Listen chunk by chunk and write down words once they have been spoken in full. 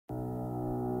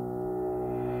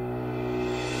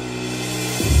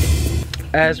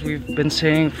As we've been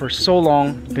saying for so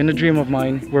long, been a dream of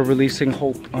mine, we're releasing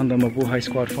Hope on the Mabuhay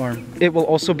Squad farm. It will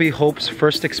also be Hope's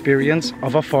first experience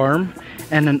of a farm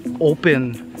and an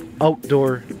open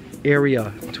outdoor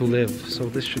area to live. So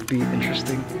this should be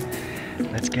interesting.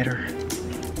 Let's get her.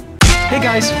 Hey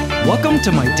guys, welcome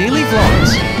to my daily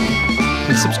vlogs.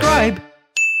 Please subscribe.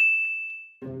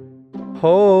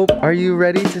 Hope, are you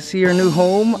ready to see your new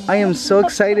home? I am so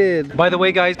excited. By the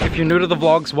way guys, if you're new to the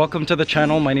vlogs, welcome to the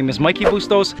channel. My name is Mikey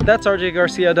Bustos. That's RJ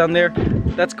Garcia down there.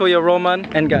 That's Kuya Roman.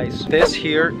 And guys, this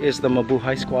here is the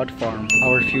Mabuhay Squad farm,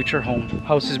 our future home.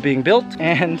 House is being built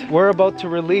and we're about to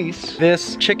release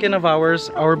this chicken of ours,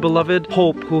 our beloved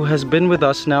Hope, who has been with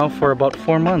us now for about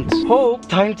 4 months. Hope,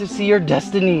 time to see your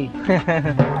destiny.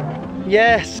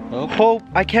 Yes, Hope,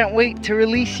 I can't wait to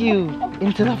release you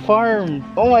into the farm.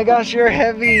 Oh my gosh, you're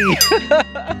heavy. Look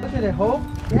at it, Hope.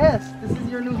 Yes, this is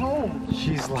your new home.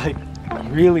 She's like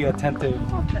really attentive.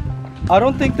 I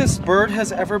don't think this bird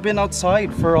has ever been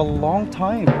outside for a long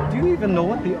time. Do you even know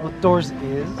what the outdoors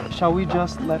is? Shall we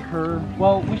just let her,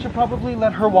 well, we should probably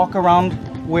let her walk around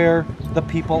where the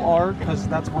people are, because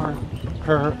that's where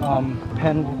her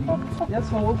pen will be. Yes,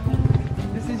 Hope,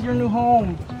 this is your new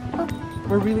home.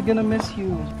 We're really gonna miss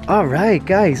you. All right,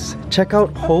 guys, check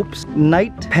out Hope's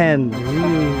night pen.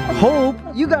 Ooh. Hope,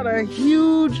 you got a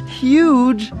huge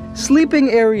sleeping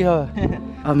area.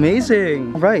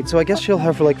 Amazing. Right, so I guess she'll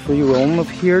have like free roam of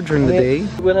here during the day.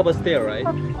 We'll have a stair, right?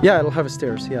 Yeah, it'll have a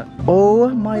stairs, yeah. Oh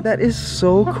my, that is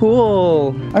so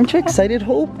cool. Aren't you excited,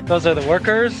 Hope? Those are the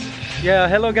workers. Yeah,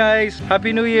 hello guys,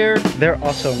 Happy New Year. They're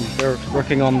awesome. They're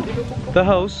working on the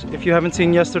house. If you haven't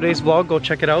seen yesterday's vlog, go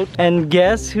check it out. And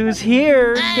guess who's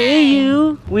here? Hey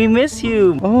you, we miss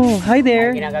you. Oh, hi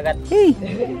there. Hey,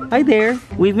 hi there.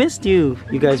 We missed you.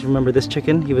 You guys remember this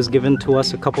chicken? He was given to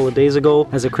us a couple of days ago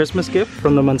as a Christmas gift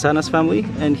from the Manzanas family,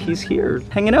 and he's here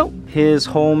hanging out. His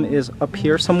home is up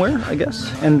here somewhere, I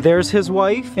guess. And there's his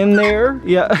wife in there.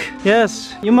 Yeah,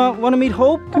 yes. You might want to meet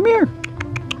Hope? Come here.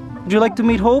 Would you like to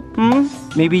meet Hope?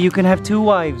 Maybe you can have 2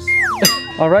 wives.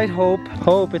 All right, Hope.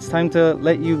 Hope, it's time to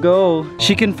let you go.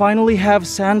 She can finally have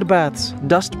sand baths,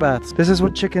 dust baths. This is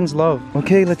what chickens love.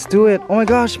 Okay, let's do it. Oh my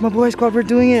gosh, Mabuhay Squad, we're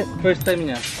doing it. First time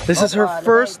niya. This is her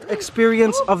first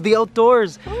experience of the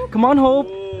outdoors. Come on, Hope.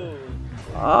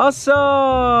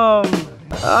 Awesome.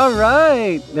 All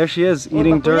right, there she is,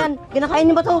 eating dirt.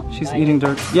 She's eating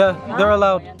dirt. Yeah, they're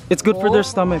allowed. It's good for their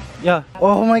stomach. Yeah.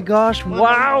 Oh my gosh,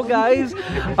 wow guys,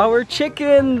 our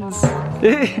chickens.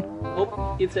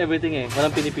 Hope eats everything eh.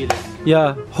 Walang pinipili.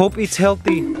 Yeah, Hope eats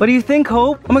healthy. What do you think,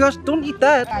 Hope? Oh my gosh, don't eat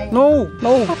that. No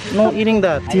eating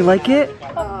that. Do you like it?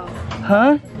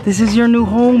 Huh? This is your new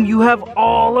home. You have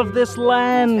all of this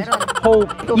land.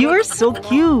 Hope, you are so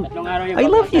cute. I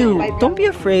love you. Don't be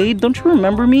afraid. Don't you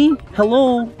remember me?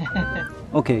 Hello.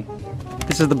 Okay,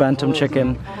 this is the bantam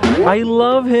chicken. I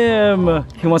love him.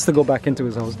 He wants to go back into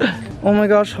his house. Oh my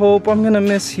gosh, Hope, I'm gonna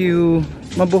miss you.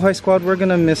 Mabuhay Squad, we're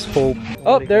gonna miss Hope.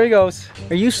 Oh, there he goes.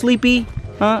 Are you sleepy?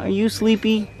 Huh? Are you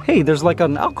sleepy? Hey, there's like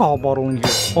an alcohol bottle in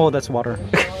here. Oh, that's water.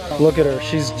 Look at her.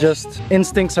 She's just,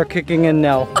 instincts are kicking in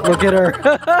now. Look at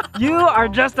her. You are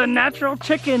just a natural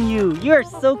chicken, you. You are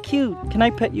so cute. Can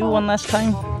I pet you one last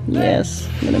time? Yes,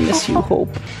 I'm gonna miss you, Hope.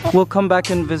 We'll come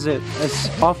back and visit as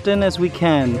often as we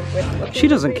can. She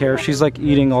doesn't care. She's like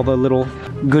eating all the little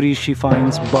goodies she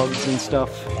finds, bugs and stuff.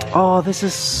 Oh, this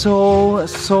is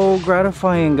so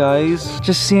gratifying, guys.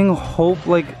 Just seeing Hope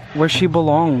like where she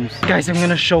belongs. Guys, I'm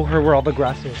gonna show her where all the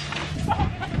grass is.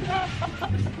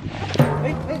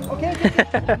 Wait, okay.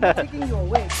 I'm taking you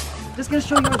away. Just gonna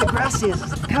show you where the grass is.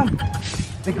 Come.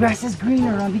 The grass is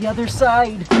greener on the other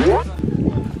side. Look,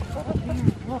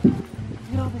 look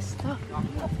at all this stuff.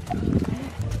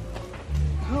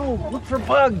 Oh, look for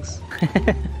bugs.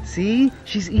 See?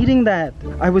 She's eating that.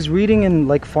 I was reading in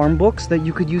like farm books that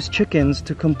you could use chickens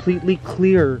to completely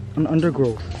clear an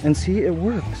undergrowth. And see, it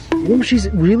works. Oh, she's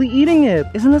really eating it.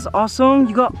 Isn't this awesome?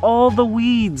 You got all the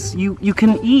weeds you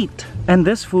can eat. And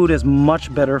this food is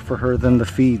much better for her than the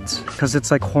feeds because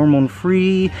it's like hormone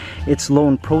free, it's low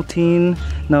in protein.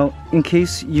 Now, in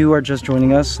case you are just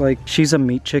joining us, like she's a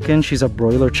meat chicken, she's a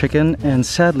broiler chicken, and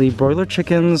sadly, broiler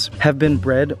chickens have been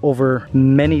bred over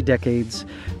many decades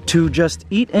to just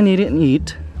eat and eat and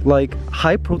eat like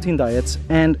high protein diets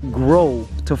and grow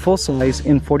to full size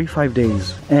in 45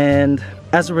 days. And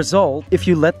as a result, if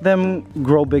you let them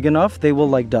grow big enough, they will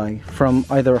like die from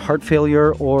either heart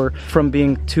failure or from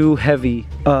being too heavy,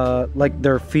 like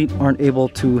their feet aren't able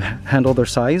to handle their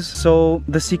size. So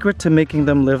the secret to making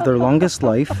them live their longest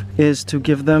life is to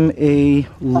give them a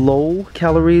low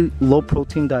calorie, low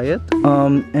protein diet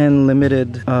and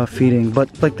limited feeding.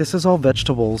 But like this is all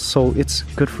vegetables, so it's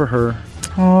good for her.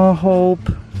 Oh, Hope.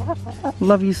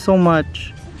 Love you so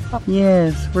much.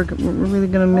 Yes, we're really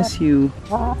gonna miss you.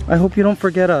 I hope you don't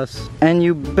forget us. And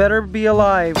you better be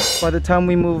alive by the time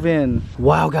we move in.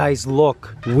 Wow, guys,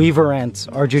 look. Weaver ants.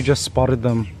 RJ just spotted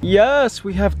them. Yes,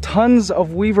 we have tons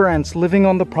of weaver ants living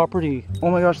on the property. Oh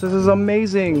my gosh, this is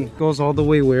amazing. Goes all the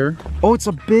way where? Oh, it's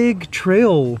a big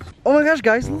trail. Oh my gosh,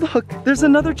 guys, look. There's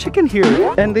another chicken here.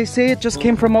 And they say it just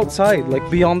came from outside, like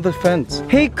beyond the fence.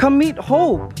 Hey, come meet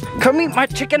Hope. Come meet my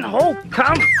chicken Hope.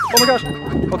 Come. Oh my gosh.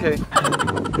 Okay.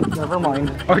 Never mind.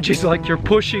 RJ's like, you're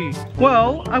pushy.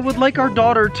 Well, I would like our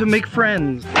daughter to make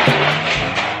friends.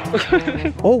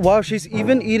 Oh wow, she's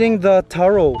even eating the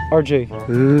taro, RJ.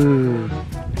 Ooh.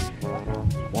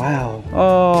 Wow.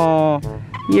 Oh,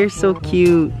 you're so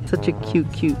cute. Such a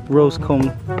cute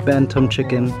rose-comb bantam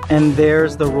chicken. And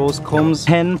there's the rose-comb's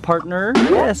hen partner.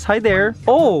 Yes, hi there.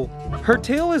 Oh, her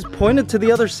tail is pointed to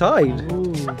the other side.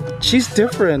 Ooh. She's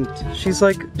different. She's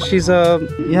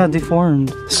yeah,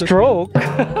 deformed. Stroke.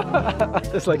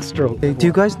 It's like stroke. Hey, do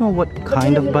you guys know what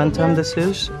kind of bantam this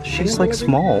is? She's like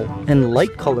small and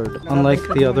light colored, unlike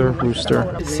the other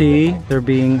rooster. See, they're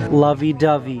being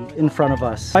lovey-dovey in front of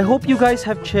us. I hope you guys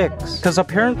have chicks, because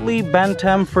apparently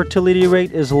bantam fertility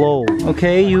rate is low.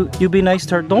 Okay, you be nice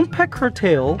to her. Don't peck her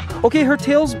tail. Okay, her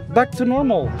tail's back to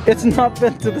normal. It's not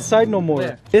bent to the side no more.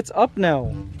 Where? It's up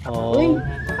now. Oh.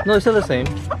 No, it's still the same.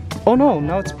 Oh no,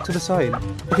 now it's to the side.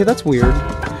 Okay, that's weird.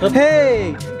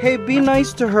 Hey, be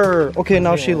nice to her. Okay,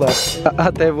 now she left.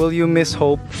 Ate, will you miss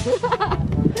Hope?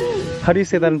 How do you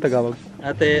say that in Tagalog?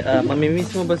 Ate,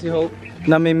 mamimiss mo ba si Hope?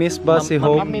 Namimiss ba si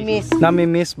Hope? Mamimiss.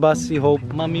 Namimiss ba si Hope?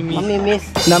 Mamimiss. Mamimiss.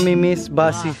 Namimiss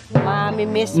ba si...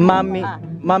 Mamimiss.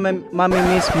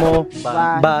 Mamimiss mo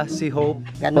ba si Hope?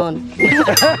 Ganon.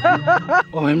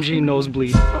 OMG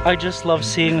nosebleed. I just love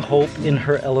seeing Hope in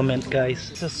her element, guys.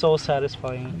 This is so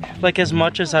satisfying. Like, as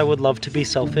much as I would love to be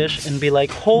selfish and be like,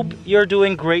 Hope, you're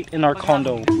doing great in our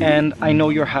condo, and I know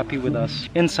you're happy with us.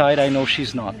 Inside, I know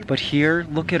she's not. But here,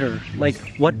 look at her. Like,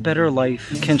 what better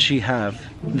life can she have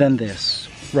than this?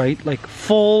 Right? Like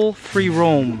full free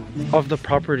roam of the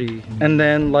property, and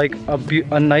then like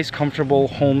a nice comfortable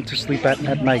home to sleep at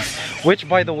night, which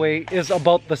by the way is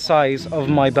about the size of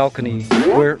my balcony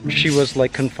where she was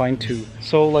like confined to.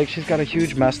 So like she's got a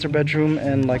huge master bedroom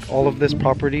and like all of this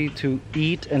property to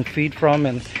eat and feed from,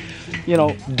 and you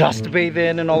know, dust bathe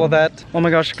in and all of that. Oh my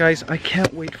gosh, guys, I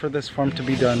can't wait for this farm to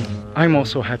be done. I'm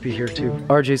also happy here too.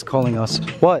 RJ's calling us.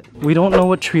 What? We don't know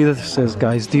what tree this is,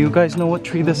 guys. Do you guys know what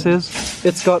tree this is?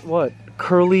 It's got what?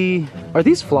 Curly... Are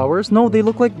these flowers? No, they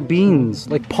look like beans,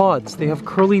 like pods. They have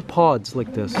curly pods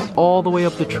like this all the way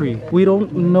up the tree. We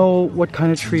don't know what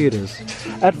kind of tree it is.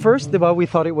 At first, diba, we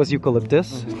thought it was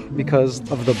eucalyptus because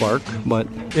of the bark, but...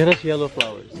 It has yellow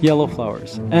flowers. Yellow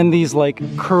flowers. And these like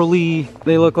curly,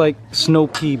 they look like snow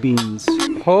pea beans.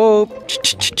 Hope.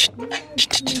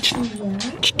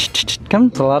 Come,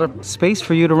 it's a lot of space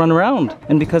for you to run around.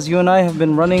 And because you and I have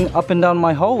been running up and down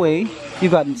my hallway, you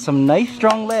got some nice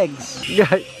strong legs.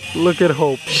 Yeah, look at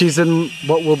Hope. She's in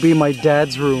what will be my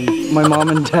dad's room. My mom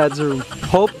and dad's room.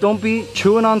 Hope, don't be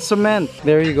chewing on cement.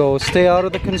 There you go. Stay out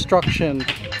of the construction.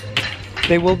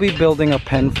 They will be building a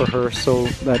pen for her so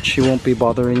that she won't be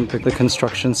bothering the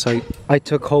construction site. I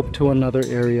took Hope to another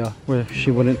area where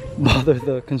she wouldn't bother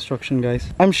the construction guys.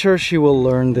 I'm sure she will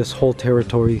learn this whole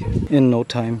territory in no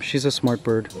time. She's a smart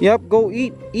bird. Yep, go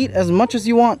eat. Eat as much as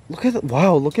you want. Look at that.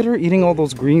 Wow, look at her eating all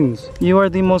those greens. You are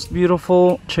the most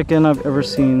beautiful chicken I've ever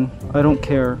seen. I don't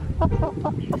care.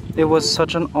 It was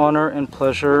such an honor and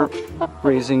pleasure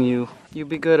raising you. You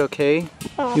be good, okay?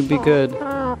 You be good.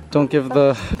 Don't give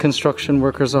the construction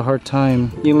workers a hard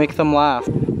time. You make them laugh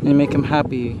and you make them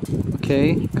happy,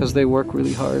 okay? Because they work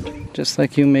really hard. Just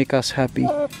like you make us happy.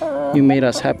 You made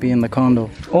us happy in the condo.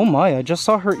 Oh my, I just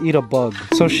saw her eat a bug.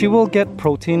 So she will get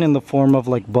protein in the form of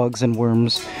like bugs and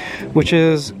worms, which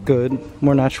is good.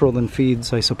 More natural than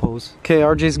feeds, I suppose. Okay,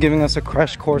 RJ's giving us a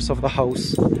crash course of the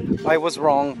house. I was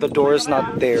wrong. The door is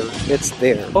not there. It's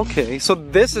there. Okay, so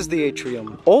this is the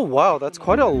atrium. Oh wow, that's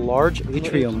quite a large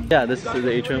atrium. Yeah, this is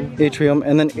the atrium. Atrium,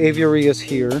 and then aviary is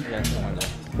here. Yeah.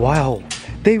 Wow.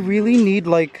 They really need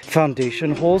like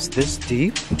foundation holes this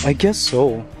deep? I guess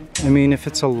so. I mean, if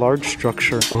it's a large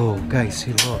structure. Oh, guys,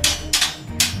 see, look.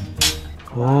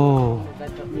 Oh.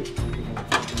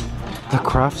 The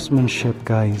craftsmanship,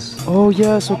 guys. Oh,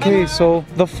 yes, okay. So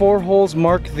the 4 holes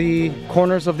mark the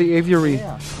corners of the aviary.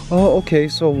 Oh, okay,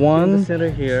 so In one, the center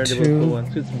here, they will put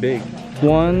one. So it's big.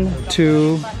 1,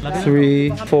 2, 3,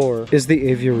 4 is the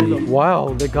aviary.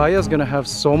 Wow, the Gaia's gonna have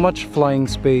so much flying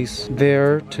space.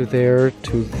 There to there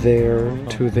to there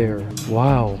to there.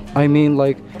 Wow. I mean,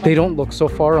 like, they don't look so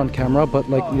far on camera, but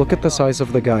like, look at the size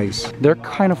of the guys. They're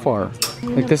kind of far.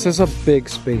 Like, this is a big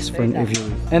space for an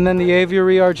aviary. And then the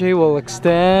aviary, RJ, will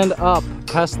extend up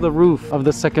past the roof of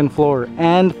the second floor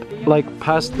and like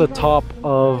past the top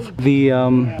of the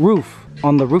roof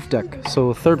on the roof deck,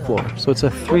 so third floor. So it's a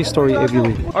 3-story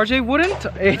aviary. RJ, wouldn't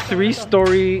a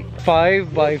 3-story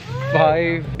 5 by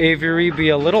 5 aviary be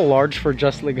a little large for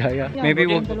just Ligaya? Yeah, maybe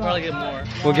we'll probably get more.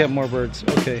 We'll get more birds.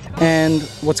 Okay. And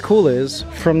what's cool is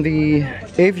from the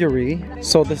aviary,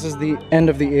 so this is the end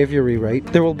of the aviary, right?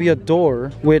 There will be a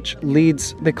door which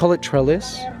leads, they call it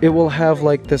trellis. It will have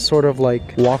like this sort of like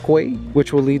walkway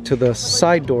which will lead to the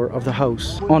side door of the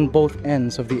house on both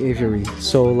ends of the aviary.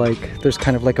 So like there's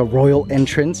kind of like a royal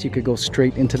entrance. You could go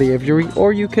straight into the aviary,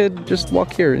 or you could just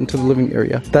walk here into the living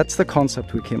area. That's the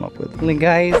concept we came up with.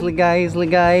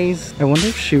 Guys. I wonder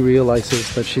if she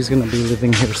realizes that she's gonna be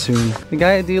living here soon.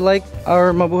 Guy, do you like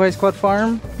our Mabuhay Squad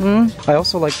farm? I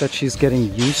also like that she's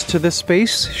getting used to this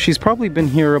space. She's probably been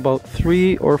here about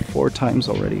 3 or 4 times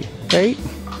already, right?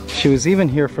 She was even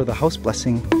here for the house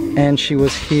blessing. And she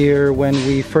was here when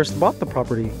we first bought the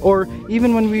property, or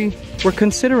even when we were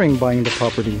considering buying the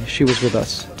property. She was with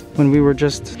us when we were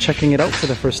just checking it out for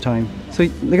the first time. So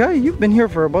the guy, you've been here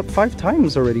for about 5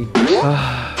 times already.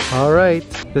 All right,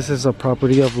 this is a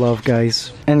property of love,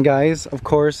 guys. And guys, of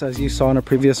course, as you saw in a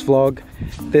previous vlog,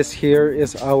 this here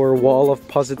is our wall of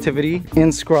positivity.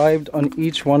 Inscribed on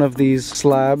each one of these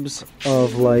slabs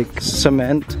of like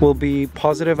cement will be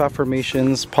positive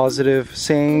affirmations, positive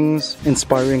sayings,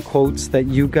 inspiring quotes that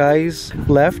you guys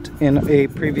left in a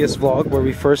previous vlog where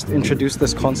we first introduced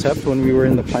this concept when we were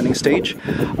in the planning stage.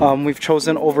 We've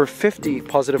chosen over 50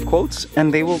 positive quotes,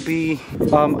 and they will be,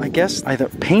 I guess, either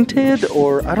painted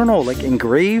or I don't know, like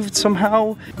engraved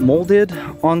somehow, molded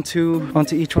onto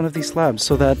each one of these slabs,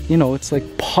 so that, you know, it's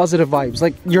like positive vibes.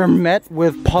 Like you're met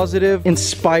with positive,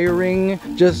 inspiring,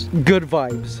 just good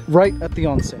vibes right at the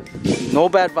onset. No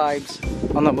bad vibes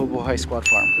on the Mabuhay Squad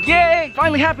farm. Yay!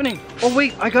 Finally happening! Oh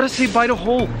wait, I gotta say bye to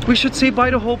Hope. We should say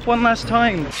bye to Hope one last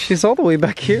time. She's all the way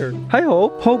back here. Hi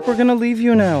Hope. Hope, we're gonna leave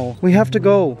you now. We have to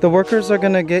go. The workers are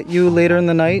gonna get you later in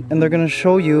the night, and they're gonna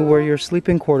show you where your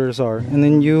sleeping quarters are, and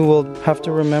then you will have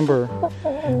to remember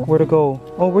where to go.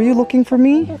 Oh, were you looking for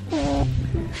me?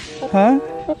 Huh?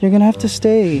 You're gonna have to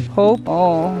stay. Hope?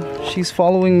 Oh, she's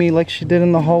following me like she did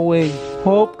in the hallway.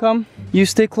 Hope, come. You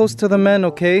stay close to the men,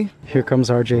 okay? Here comes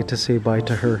RJ to say bye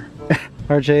to her.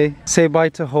 RJ, say bye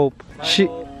to Hope.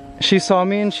 She saw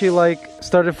me and she like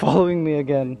started following me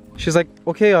again. She's like,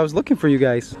 okay, I was looking for you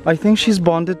guys. I think she's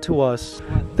bonded to us.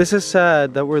 This is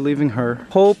sad that we're leaving her.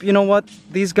 Hope, you know what?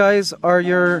 These guys are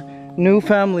your new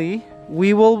family.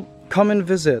 We will come and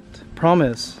visit.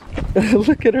 Promise.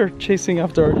 Look at her chasing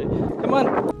after RJ. Come on,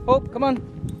 Hope, come on.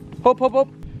 Hope, Hope, Hope.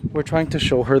 We're trying to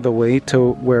show her the way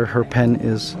to where her pen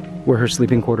is, where her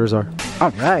sleeping quarters are.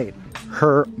 All right.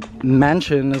 Her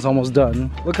mansion is almost done.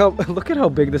 Look at how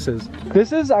big this is.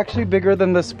 This is actually bigger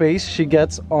than the space she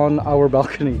gets on our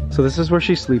balcony. So this is where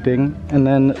she's sleeping, and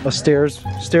then stairs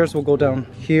will go down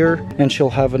here, and she'll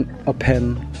have a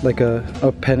pen, like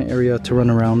a pen area to run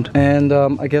around. And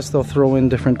I guess they'll throw in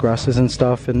different grasses and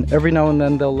stuff, and every now and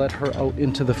then they'll let her out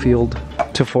into the field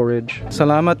to forage.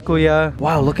 Salamat kuya.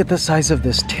 Wow, look at the size of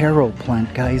this taro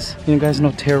plant, guys. You guys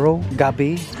know taro?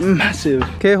 Gabi? Massive.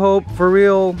 Okay, Hope, for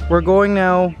real, we're going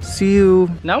now. See you.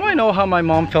 Now I know how my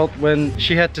mom felt when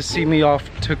she had to see me off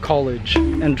to college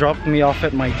and dropped me off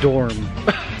at my dorm.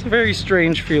 It's a very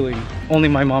strange feeling. Only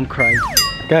my mom cried.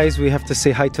 Guys, we have to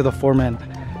say hi to the foreman.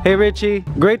 Hey Richie,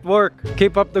 great work.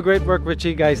 Keep up the great work,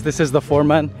 Richie. Guys, this is the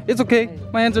foreman. It's okay,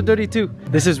 my hands are dirty too.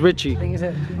 This is Richie.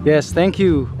 Yes, thank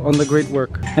you on the great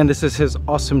work. And this is his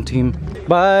awesome team.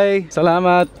 Bye.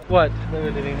 Salamat. What?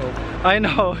 I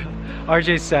know.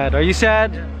 RJ's sad. Are you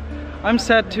sad? I'm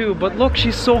sad too, but look,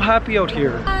 she's so happy out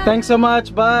here. Thanks so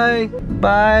much. Bye.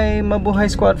 Bye, Mabuhay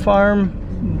Squad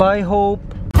Farm. Bye, Hope.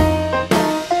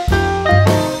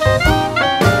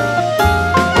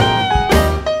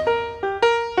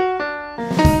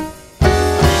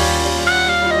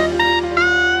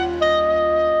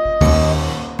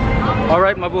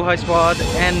 Alright, Mabuhay Squad,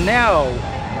 and now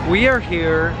we are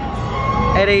here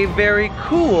at a very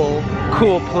cool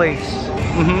place.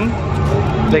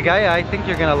 Ligaya, I think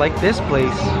you're gonna like this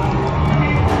place.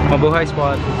 Mabuhay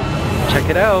Squad, check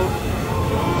it out.